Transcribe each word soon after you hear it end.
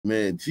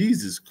Man,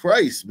 Jesus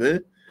Christ,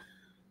 man.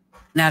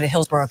 Now to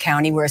Hillsborough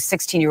County, where a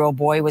 16-year-old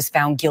boy was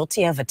found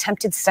guilty of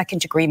attempted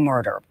second-degree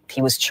murder.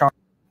 He was charged.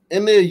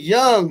 And they're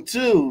young,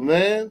 too,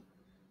 man.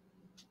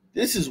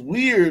 This is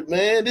weird,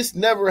 man. This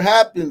never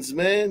happens,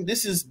 man.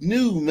 This is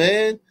new,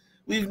 man.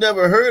 We've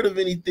never heard of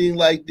anything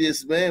like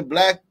this, man.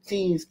 Black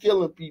teens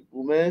killing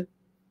people, man.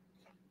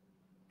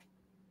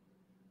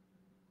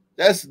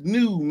 That's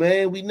new,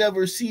 man. We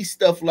never see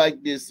stuff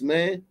like this,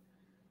 man.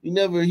 We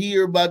never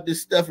hear about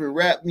this stuff in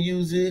rap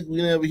music.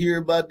 We never hear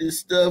about this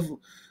stuff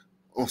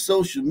on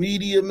social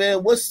media,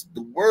 man. What's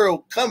the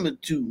world coming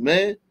to,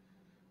 man?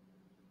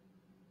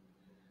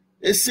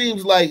 It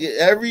seems like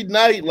every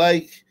night,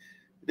 like,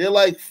 they're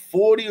like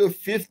 40 or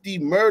 50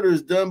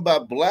 murders done by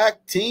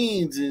black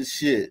teens and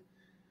shit.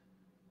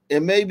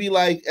 And maybe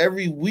like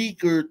every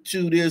week or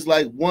two, there's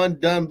like one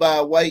done by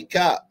a white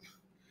cop.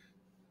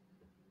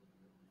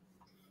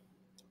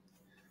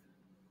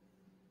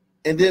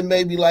 And then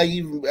maybe like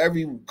even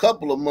every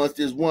couple of months,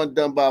 there's one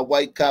done by a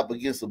white cop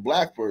against a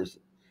black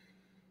person.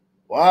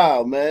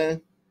 Wow,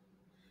 man.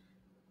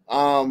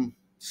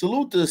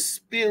 Salute to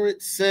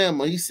Spirit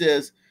Sama. He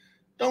says,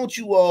 don't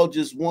you all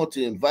just want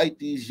to invite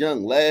these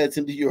young lads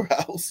into your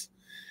house?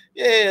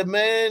 Yeah,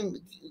 man.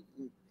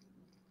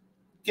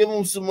 Give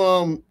them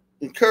some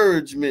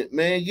encouragement,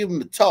 man. Give them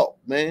the talk,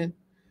 man.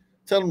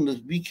 Tell them to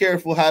be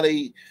careful how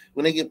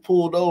when they get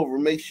pulled over,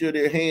 make sure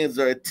their hands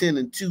are at 10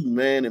 and 2,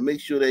 man, and make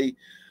sure they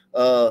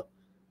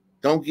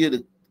don't get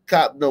a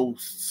cop no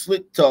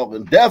slick talk,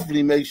 and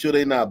definitely make sure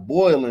they're not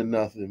boiling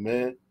nothing,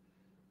 man.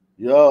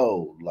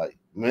 Yo, like,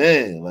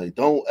 man, like,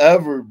 don't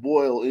ever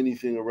boil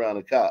anything around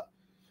a cop.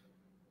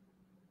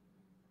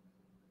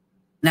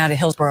 Now to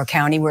Hillsborough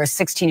County, where a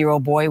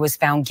 16-year-old boy was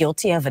found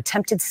guilty of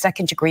attempted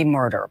second-degree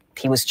murder.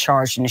 He was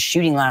charged in a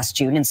shooting last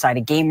June inside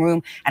a game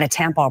room at a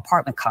Tampa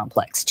apartment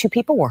complex. 2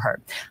 people were hurt.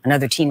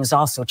 Another teen was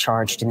also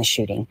charged in the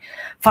shooting.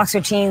 Fox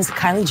 13's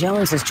Kylie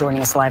Jones is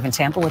joining us live in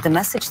Tampa with a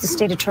message the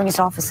state attorney's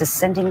office is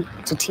sending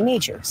to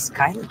teenagers.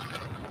 Kylie.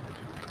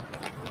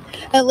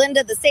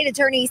 Linda, the state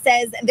attorney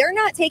says they're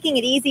not taking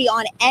it easy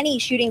on any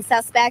shooting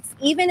suspects,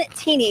 even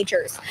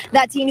teenagers.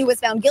 That teen who was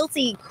found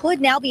guilty could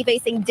now be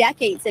facing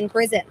decades in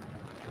prison.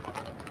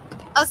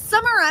 A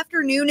summer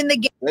afternoon in the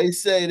game. They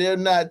say they're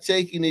not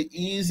taking it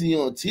easy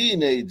on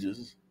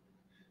teenagers.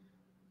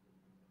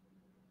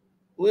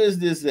 Where's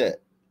this at?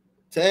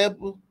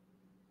 Tampa?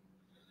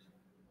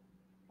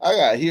 I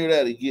gotta hear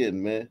that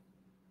again, man.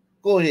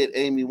 Go ahead,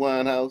 Amy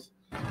Winehouse.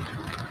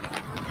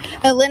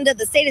 Linda,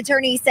 the state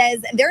attorney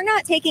says they're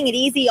not taking it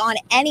easy on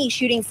any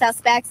shooting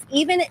suspects,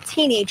 even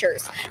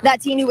teenagers. That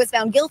teen who was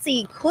found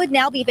guilty could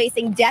now be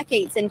facing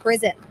decades in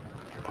prison.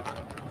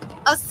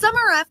 A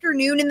summer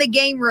afternoon in the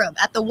game room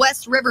at the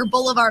West River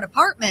Boulevard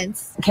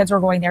Apartments. Kids were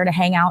going there to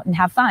hang out and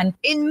have fun.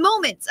 In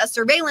moments, a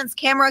surveillance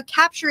camera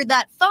captured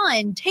that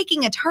fun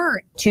taking a turn.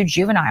 2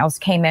 juveniles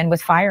came in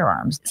with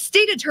firearms.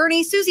 State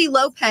Attorney Susie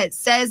Lopez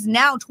says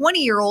now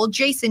 20-year-old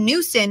Jason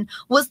Newson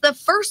was the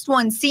first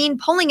one seen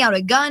pulling out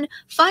a gun,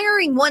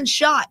 firing 1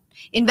 shot.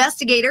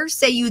 Investigators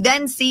say you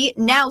then see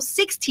now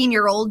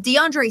 16-year-old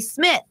DeAndre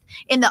Smith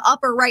in the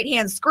upper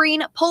right-hand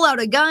screen pull out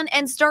a gun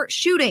and start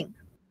shooting.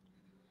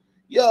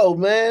 Yo,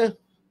 man,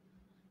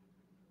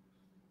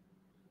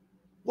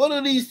 what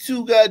do these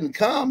two got in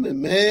common,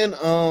 man?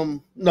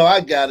 No, I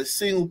got it.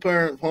 Single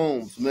parent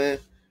homes, man.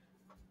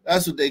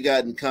 That's what they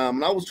got in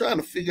common. I was trying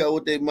to figure out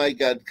what they might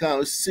got in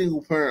common. It's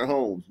single parent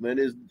homes, man.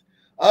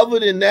 Other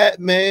than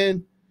that,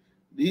 man,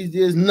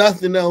 there's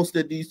nothing else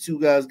that these two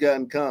guys got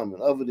in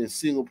common other than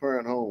single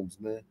parent homes,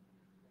 man.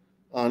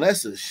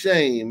 That's a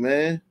shame,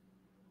 man.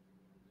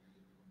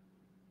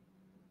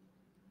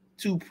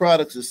 2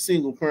 products of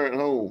single parent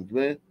homes,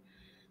 man.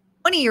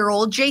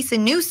 20-year-old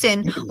Jason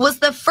Newson was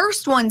the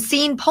first one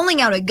seen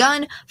pulling out a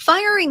gun,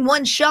 firing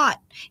 1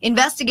 shot.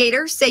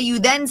 Investigators say you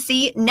then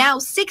see now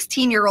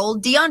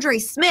 16-year-old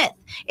DeAndre Smith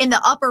in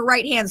the upper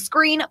right-hand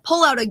screen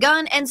pull out a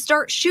gun and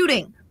start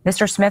shooting.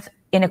 Mr. Smith,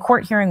 in a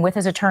court hearing with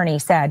his attorney,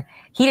 said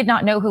he did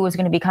not know who was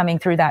going to be coming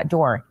through that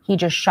door. He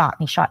just shot.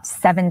 He shot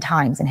 7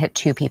 times and hit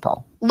 2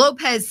 people.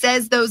 Lopez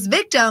says those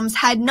victims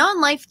had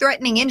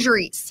non-life-threatening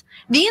injuries.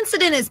 The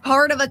incident is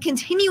part of a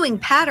continuing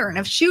pattern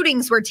of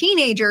shootings where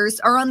teenagers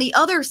are on the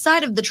other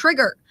side of the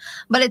trigger.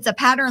 But it's a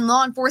pattern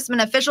law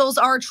enforcement officials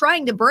are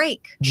trying to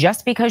break.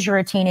 Just because you're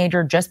a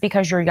teenager, just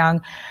because you're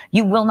young,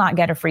 you will not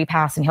get a free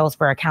pass in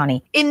Hillsborough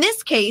County. In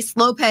this case,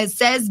 Lopez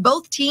says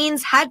both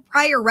teens had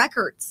prior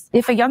records.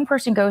 If a young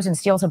person goes and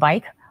steals a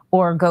bike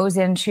or goes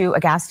into a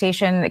gas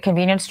station, a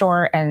convenience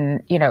store,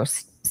 and,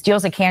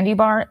 steals a candy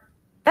bar,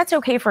 that's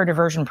okay for a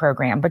diversion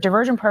program. But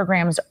diversion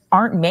programs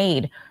aren't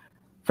made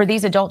for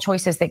these adult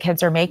choices that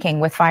kids are making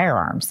with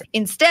firearms.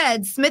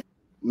 Instead, Smith.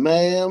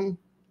 Ma'am,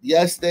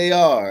 yes, they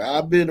are.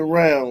 I've been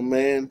around,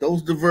 man.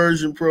 Those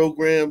diversion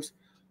programs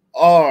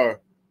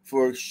are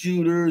for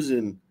shooters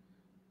and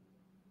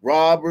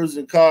robbers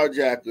and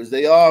carjackers.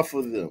 They are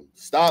for them.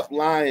 Stop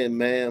lying,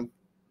 ma'am.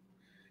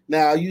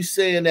 Now, are you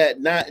saying that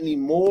not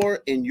anymore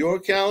in your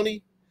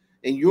county,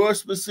 in your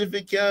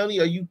specific county?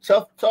 Are you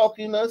tough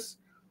talking us?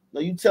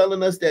 Are you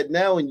telling us that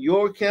now in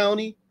your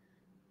county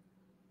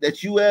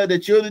that you're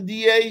the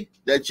DA,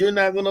 that you're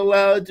not going to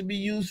allow it to be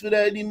used for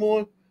that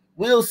anymore?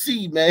 We'll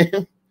see,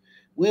 man.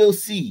 We'll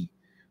see.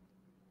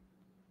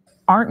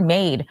 Aren't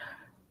made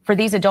for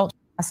these adult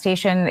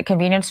station,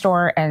 convenience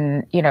store,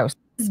 and,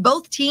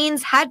 both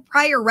teens had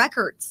prior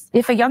records.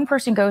 If a young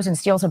person goes and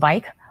steals a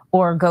bike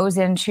or goes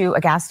into a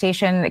gas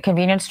station,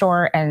 convenience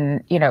store,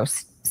 and,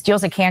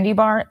 steals a candy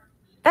bar,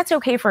 that's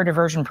okay for a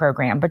diversion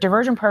program. But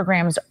diversion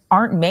programs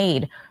aren't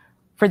made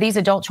for these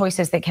adult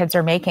choices that kids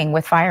are making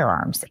with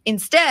firearms.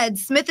 Instead,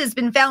 Smith has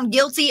been found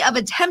guilty of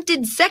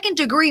attempted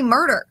second-degree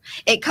murder.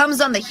 It comes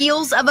on the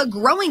heels of a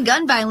growing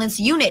gun violence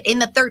unit in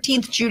the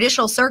 13th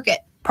Judicial Circuit.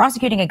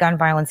 Prosecuting a gun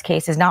violence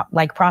case is not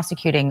like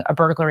prosecuting a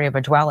burglary of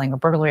a dwelling, a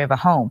burglary of a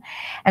home.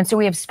 And so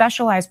we have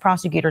specialized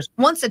prosecutors.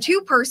 Once a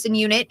two-person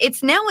unit,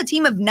 it's now a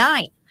team of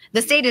 9.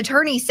 The state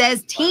attorney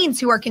says teens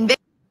who are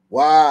convicted.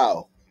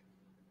 Wow.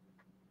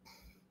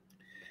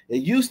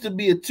 It used to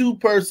be a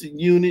 2-person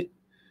unit.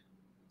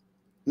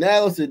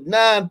 Now it's a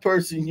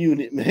 9-person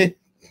unit, man.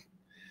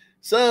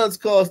 Sons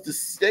cost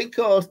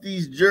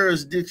these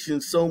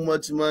jurisdictions so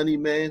much money,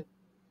 man.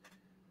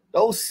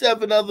 Those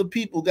 7 other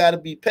people got to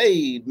be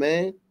paid,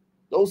 man.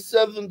 Those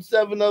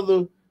seven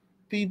other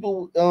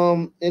people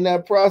in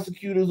that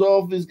prosecutor's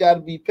office got to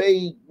be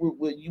paid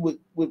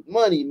with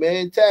money,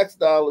 man. Tax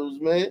dollars,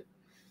 man.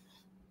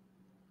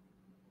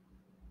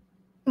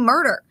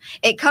 Murder.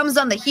 It comes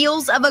on the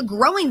heels of a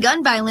growing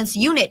gun violence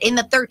unit in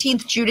the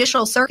 13th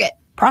Judicial Circuit.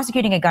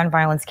 Prosecuting a gun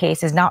violence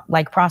case is not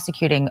like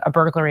prosecuting a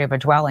burglary of a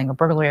dwelling, a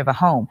burglary of a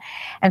home.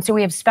 And so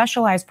we have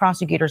specialized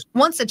prosecutors.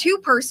 Once a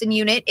 2-person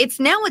unit, it's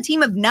now a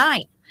team of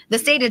 9. The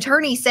state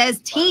attorney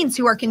says teens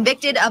who are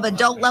convicted of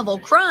adult-level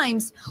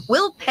crimes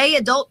will pay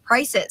adult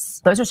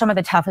prices. Those are some of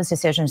the toughest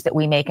decisions that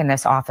we make in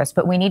this office,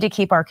 but we need to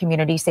keep our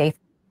community safe.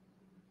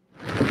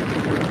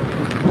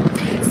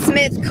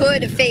 Smith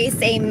could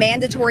face a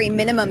mandatory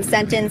minimum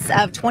sentence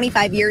of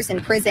 25 years in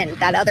prison.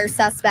 That other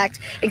suspect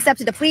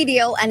accepted a plea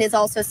deal and is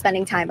also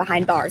spending time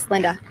behind bars.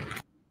 Linda.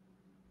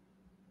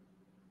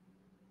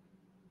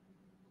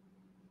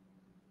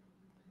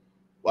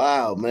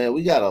 Wow, man,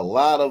 we got a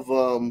lot of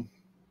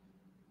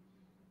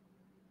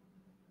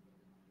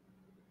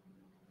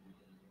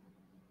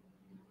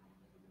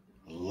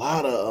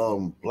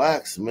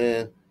blacks,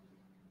 man,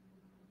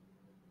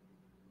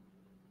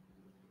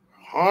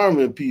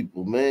 harming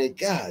people, man.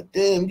 God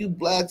damn, you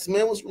blacks,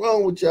 man. What's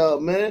wrong with y'all,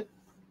 man?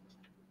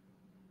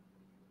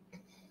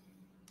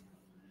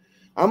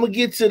 I'm going to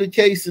get to the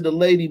case of the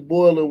lady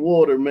boiling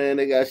water, man.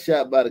 They got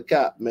shot by the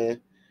cop, man.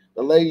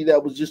 The lady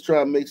that was just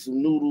trying to make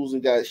some noodles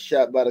and got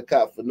shot by the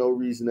cop for no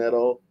reason at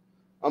all.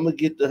 I'm going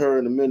to get to her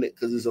in a minute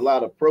because there's a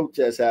lot of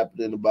protests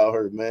happening about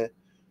her, man.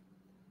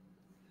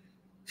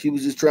 She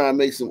was just trying to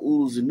make some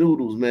oodles and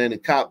noodles, man. The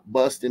cop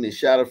busted and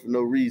shot her for no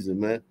reason,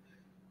 man.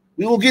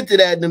 We will get to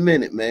that in a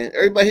minute, man.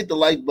 Everybody hit the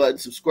like button,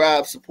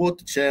 subscribe, support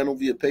the channel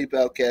via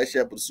PayPal, Cash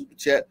App, or the Super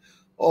Chat.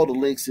 All the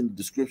links in the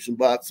description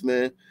box,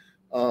 man.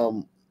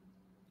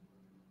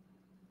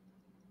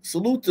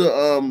 Salute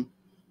to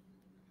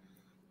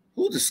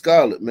who's the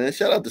Scarlett, man.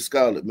 Shout out to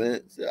Scarlett,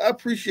 man. I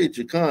appreciate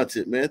your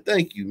content, man.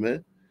 Thank you,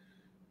 man.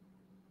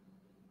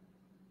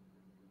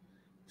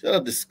 Shout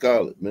out to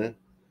Scarlett, man.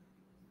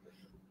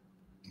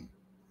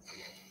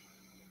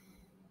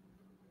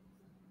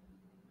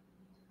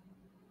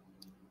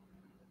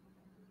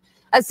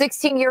 A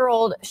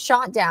 16-year-old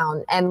shot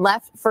down and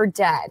left for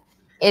dead.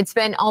 It's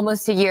been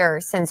almost a year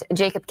since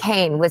Jacob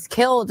Kane was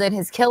killed, and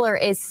his killer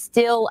is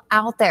still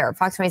out there.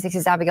 Fox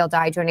 26's Abigail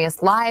Dye joining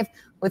us live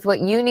with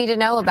what you need to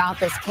know about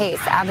this case.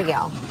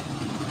 Abigail.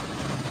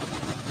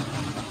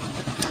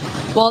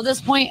 Well, at this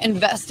point,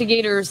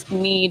 investigators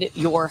need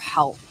your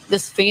help.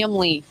 This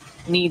family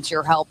needs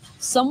your help.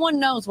 Someone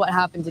knows what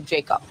happened to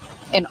Jacob,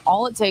 and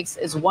all it takes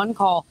is one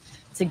call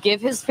to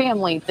give his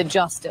family the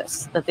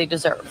justice that they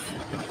deserve.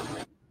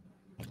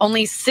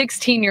 Only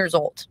 16 years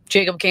old,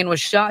 Jacob Kane was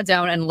shot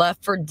down and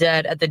left for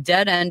dead at the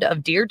dead end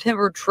of Deer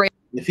Timber Trail.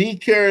 If he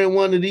carrying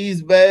one of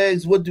these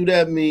bags, what do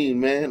that mean,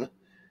 man?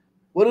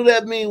 What do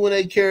that mean when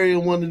they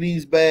carrying one of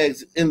these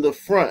bags in the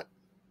front?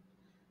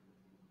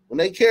 When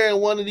they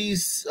carrying one of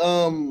these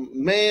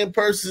man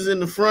purses in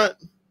the front,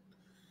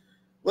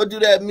 what do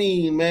that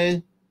mean,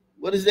 man?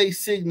 What is they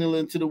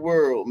signaling to the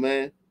world,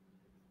 man?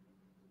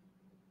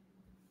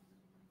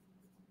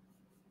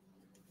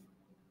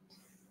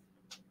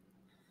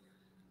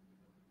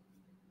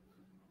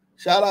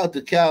 Shout out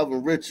to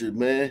Calvin Richard,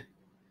 man.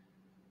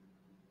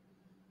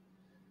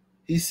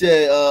 He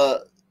said,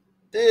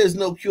 there is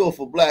no cure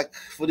for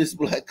this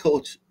black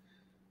culture.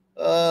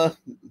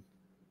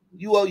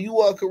 You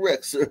are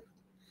correct, sir.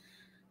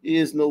 There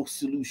is no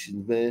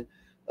solution, man.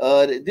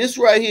 This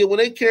right here, when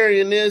they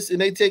carrying this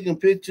and they taking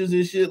pictures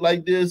and shit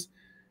like this,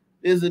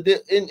 there's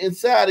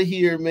inside of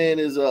here, man,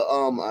 is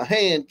a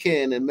hand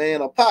cannon,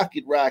 man, a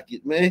pocket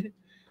rocket, man.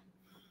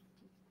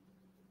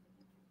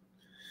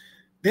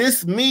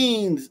 This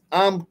means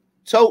I'm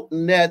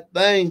toting that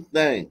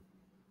thing.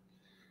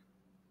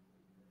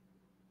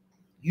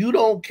 You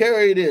don't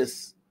carry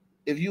this.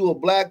 If you a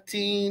black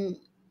teen,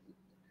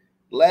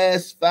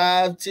 last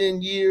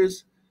 5-10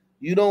 years,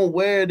 you don't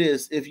wear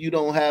this if you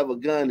don't have a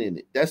gun in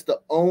it. That's the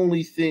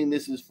only thing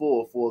this is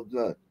for a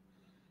gun.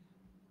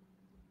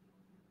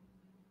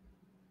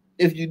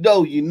 If you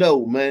know, you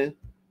know, man.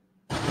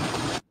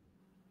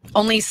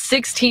 Only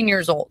 16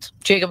 years old,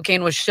 Jacob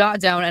Kane was shot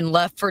down and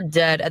left for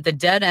dead at the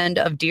dead end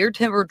of Deer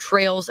Timber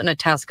Trails in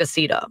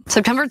Atascocita.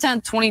 September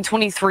 10th,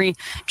 2023,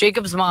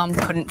 Jacob's mom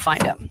couldn't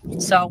find him.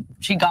 So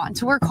she got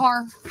into her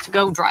car to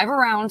go drive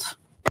around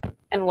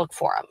and look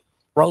for him.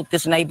 Wrote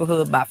this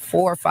neighborhood about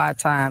 4 or 5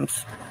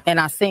 times, and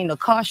I seen the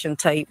caution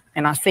tape,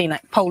 and I seen a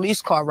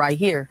police car right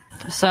here.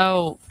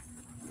 So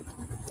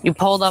you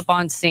pulled up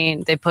on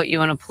scene. They put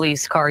you in a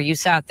police car. You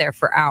sat there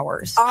for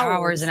hours and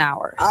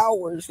hours.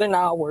 Hours and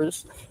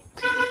hours.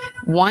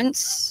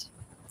 Once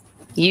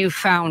you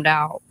found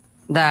out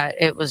that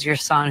it was your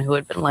son who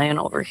had been laying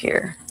over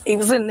here. He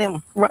was in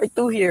them right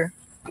through here.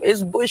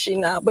 It's bushy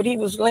now, but he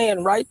was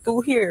laying right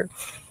through here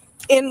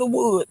in the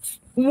woods.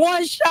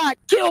 One shot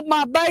killed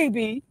my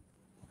baby.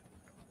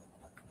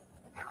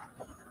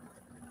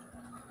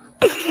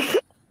 This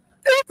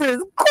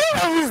is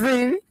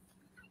crazy.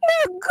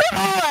 Oh,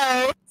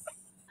 God.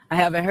 I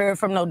haven't heard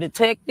from no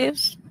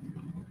detectives.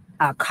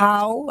 I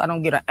call, I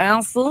don't get an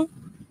answer.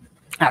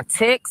 I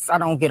text, I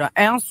don't get an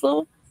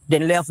answer.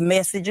 Then left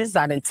messages,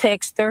 I didn't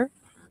text her.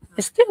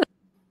 It's still.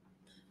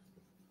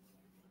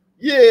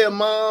 Yeah,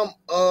 Mom.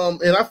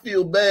 And I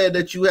feel bad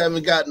that you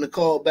haven't gotten a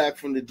call back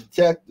from the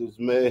detectives,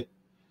 man.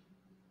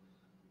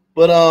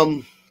 But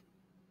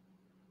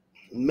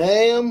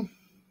ma'am,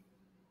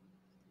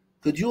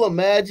 could you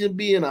imagine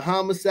being a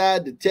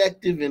homicide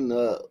detective in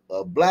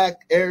a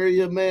black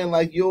area, man,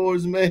 like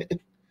yours, man?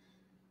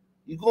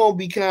 You're gonna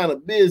be kind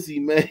of busy,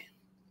 man.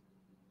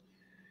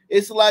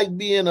 It's like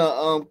being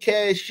a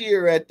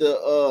cashier at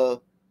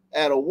a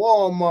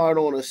Walmart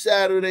on a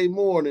Saturday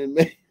morning,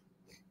 man.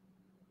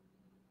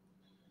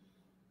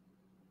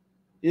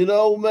 You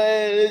know,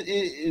 man,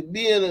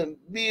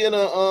 being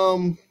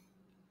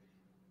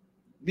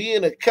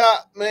a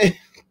cop, man.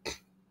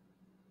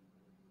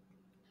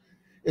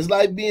 It's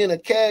like being a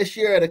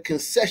cashier at a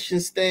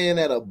concession stand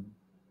at a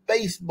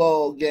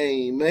baseball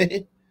game,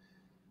 man.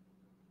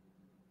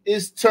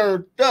 It's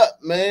turned up,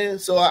 man.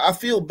 So I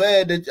feel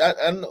bad that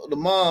I know the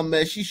mom,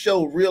 man, she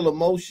showed real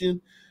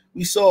emotion.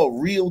 We saw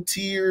real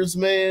tears,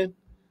 man.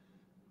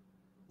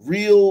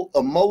 Real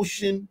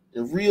emotion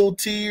and real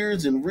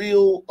tears and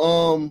real,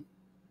 well,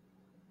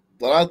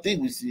 I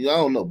think we see, I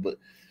don't know, but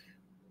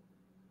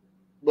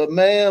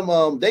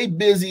ma'am, they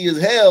busy as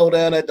hell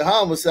down at the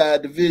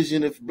homicide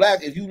division. If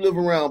you live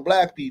around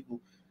black people,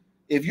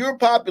 if your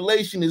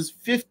population is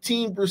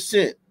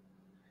 15%,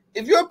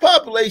 if your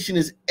population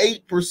is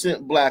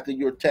 8% black in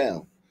your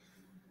town,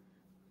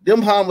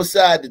 them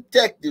homicide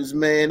detectives,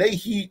 man,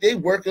 they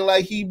working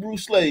like Hebrew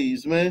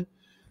slaves, man.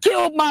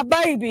 Killed my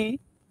baby.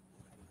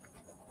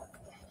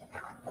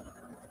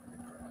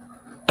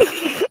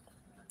 This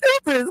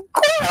is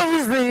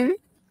crazy.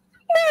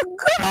 Oh,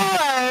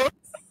 God.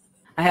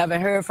 I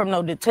haven't heard from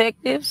no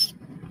detectives.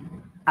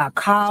 I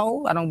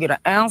call, I don't get an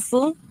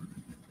answer.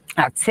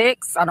 I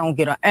text, I don't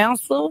get an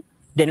answer.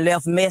 Then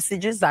left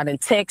messages, I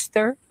didn't text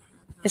her.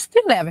 I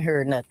still haven't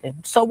heard nothing.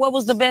 So what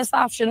was the best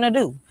option to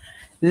do?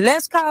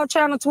 Let's call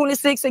Channel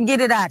 26 and get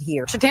it out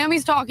here.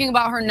 Tammy's talking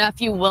about her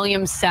nephew,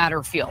 William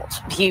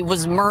Satterfield. He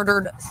was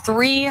murdered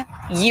 3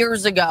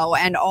 years ago,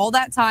 and all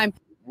that time.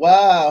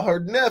 Wow, her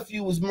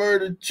nephew was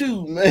murdered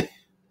too, man.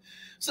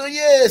 So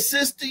yeah,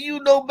 sister, you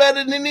know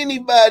better than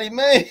anybody,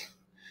 man.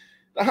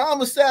 The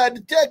homicide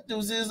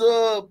detectives is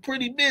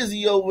pretty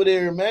busy over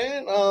there,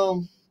 man.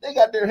 They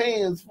got their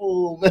hands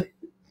full, man.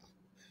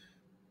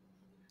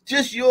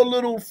 Just your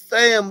little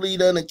family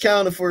done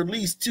accounted for at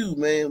least 2,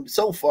 man.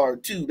 So far,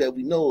 2 that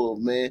we know of,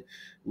 man.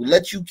 We'll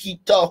let you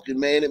keep talking,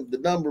 man. The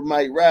number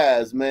might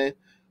rise, man.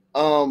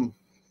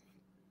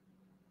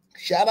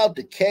 Shout out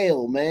to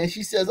Kale, man.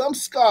 She says, I'm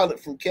Scarlett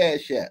from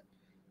Cash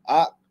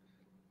App.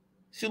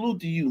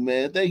 Salute to you,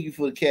 man. Thank you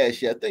for the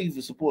Cash App. Thank you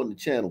for supporting the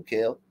channel,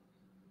 Kale.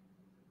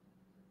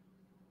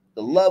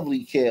 The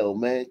lovely Kale,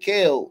 man.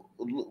 Kale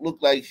look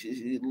like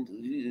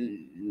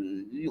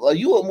are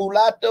you a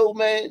mulatto,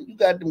 man? You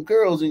got them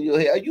curls in your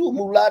hair. Are you a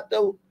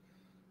mulatto?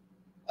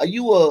 Are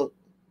you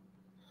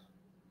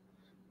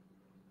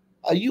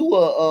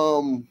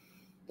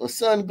a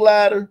sun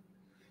glider?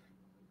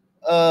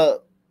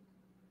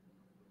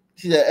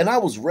 She said, and I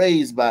was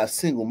raised by a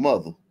single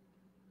mother.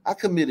 I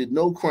committed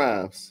no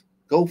crimes.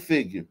 Go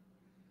figure.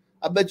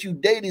 I bet you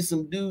dated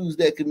some dudes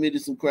that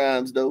committed some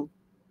crimes, though.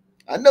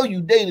 I know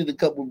you dated a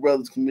couple of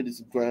brothers committed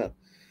some crime.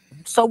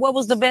 So what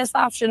was the best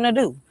option to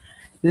do?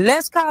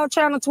 Let's call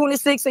Channel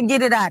 26 and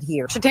get it out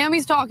here.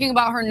 Tammy's talking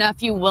about her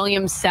nephew,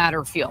 William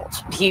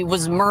Satterfield. He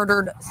was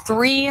murdered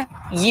 3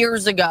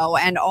 years ago,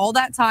 and all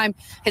that time,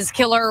 his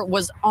killer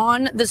was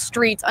on the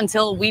streets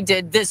until we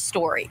did this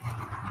story.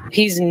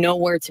 He's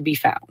nowhere to be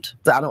found.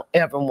 I don't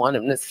ever want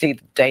him to see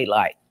the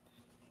daylight.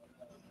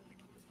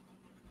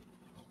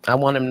 I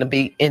want him to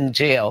be in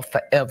jail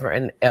forever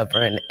and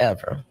ever and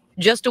ever.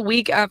 Just a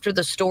week after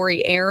the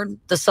story aired,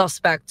 the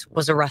suspect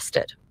was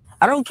arrested.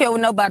 I don't care what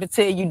nobody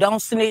tell you.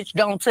 Don't snitch,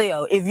 don't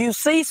tell. If you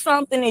see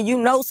something and you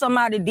know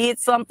somebody did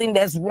something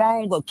that's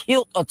wrong or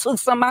killed or took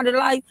somebody's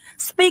life,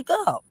 speak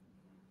up.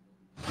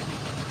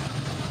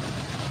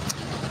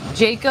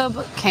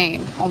 Jacob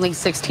Kane, only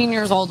 16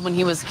 years old when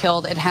he was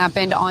killed. It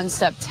happened on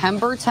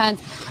September 10th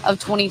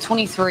of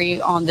 2023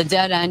 on the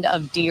dead end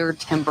of Deer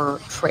Timber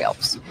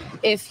Trails.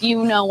 If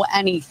you know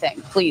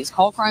anything, please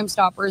call Crime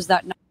Stoppers.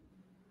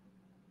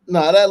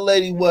 Nah, that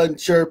lady wasn't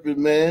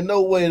chirping, man.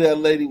 No way that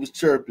lady was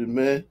chirping,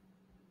 man.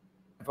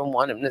 I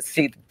want him to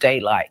see the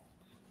daylight.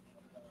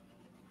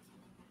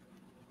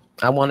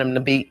 I want him to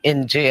be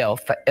in jail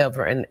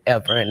forever and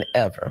ever and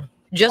ever.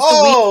 Just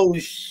a week. Oh,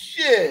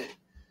 shit.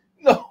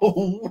 No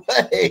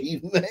way,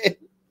 man.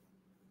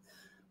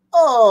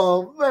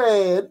 Oh,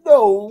 man.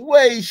 No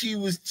way she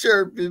was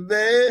chirping,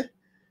 man.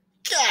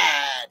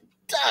 God,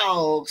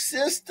 dog,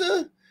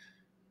 sister.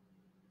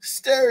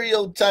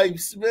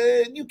 Stereotypes,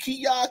 man.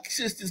 Y'all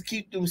sisters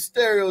keep them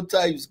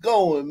stereotypes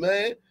going,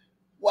 man.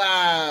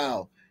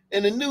 Wow.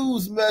 And the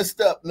news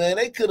messed up, man.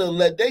 They could have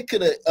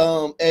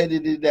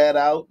edited that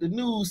out. The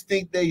news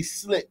think they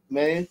slick,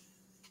 man.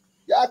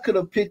 Y'all could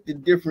have picked a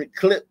different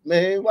clip,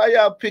 man. Why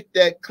y'all pick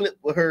that clip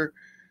of her?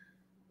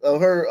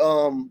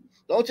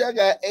 Don't y'all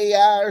got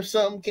AI or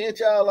something? Can't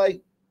y'all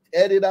like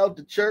edit out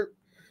the chirp?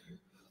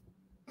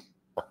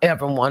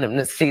 Ever want him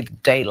to see the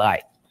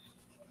daylight.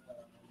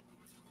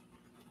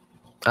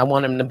 I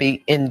want him to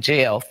be in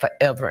jail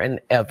forever and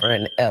ever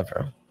and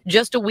ever.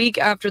 Just a week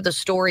after the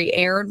story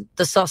aired,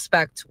 the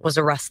suspect was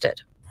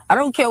arrested. I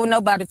don't care what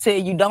nobody tell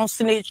you. Don't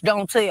snitch,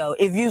 don't tell.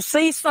 If you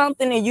see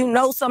something and you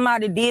know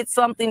somebody did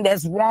something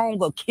that's wrong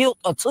or killed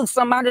or took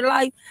somebody's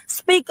life,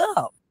 speak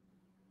up.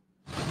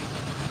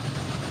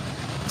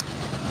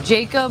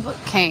 Jacob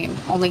Kane,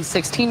 only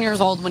 16 years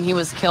old when he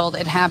was killed.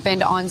 It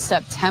happened on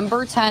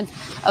September 10th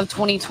of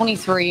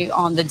 2023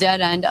 on the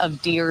dead end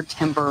of Deer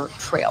Timber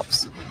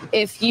Trails.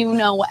 If you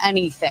know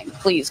anything,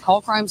 please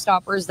call Crime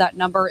Stoppers. That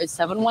number is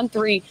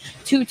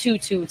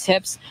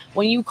 713-222-TIPS.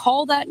 When you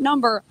call that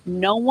number,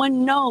 no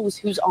one knows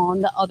who's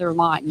on the other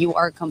line. You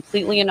are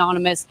completely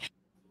anonymous.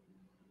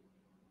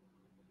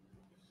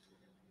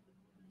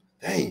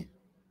 Damn.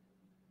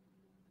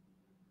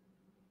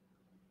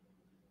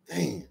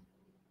 Damn.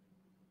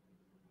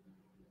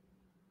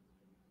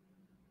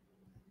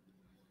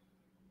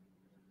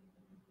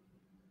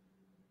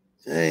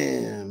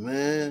 Damn,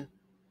 man.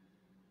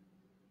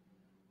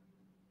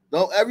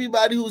 Don't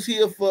everybody who's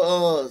here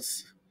for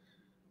us,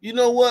 you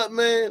know what,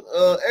 man?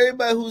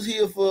 Everybody who's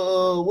here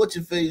for what's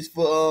your face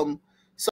for